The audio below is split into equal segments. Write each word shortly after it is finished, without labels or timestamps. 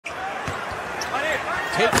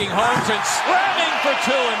taking Holmes and slamming for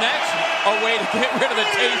two, and that's a way to get rid of the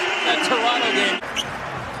taste that Toronto game.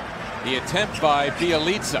 The attempt by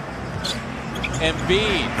Blks.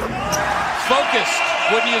 Embiid. Focused,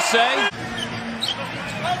 wouldn't you say?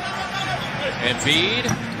 Embiid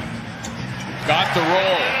got the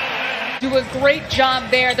roll. Do a great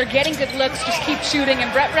job there. They're getting good looks. Just keep shooting.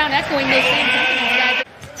 And Brett Brown echoing those same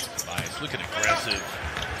things. Nice, looking aggressive.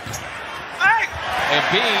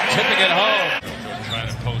 Embiid tipping it home. Trying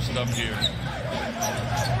to post up here.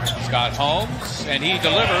 He's got Holmes, and he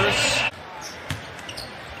delivers.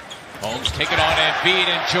 Holmes taking on Embiid,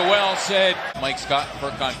 and Joel said, Mike Scott and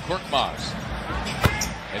Burke on Korkmaz.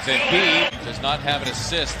 As Embiid does not have an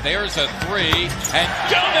assist. There's a three, and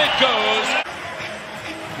down it goes.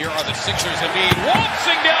 Here are the Sixers. Embiid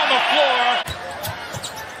waltzing down the floor.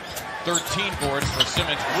 13 boards for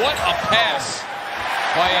Simmons. What a pass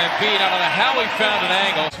by Embiid. I don't know how he found an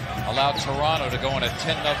angle. Allowed Toronto to go on a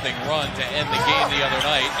 10-0 run to end the game the other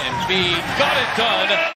night. Embiid got it done.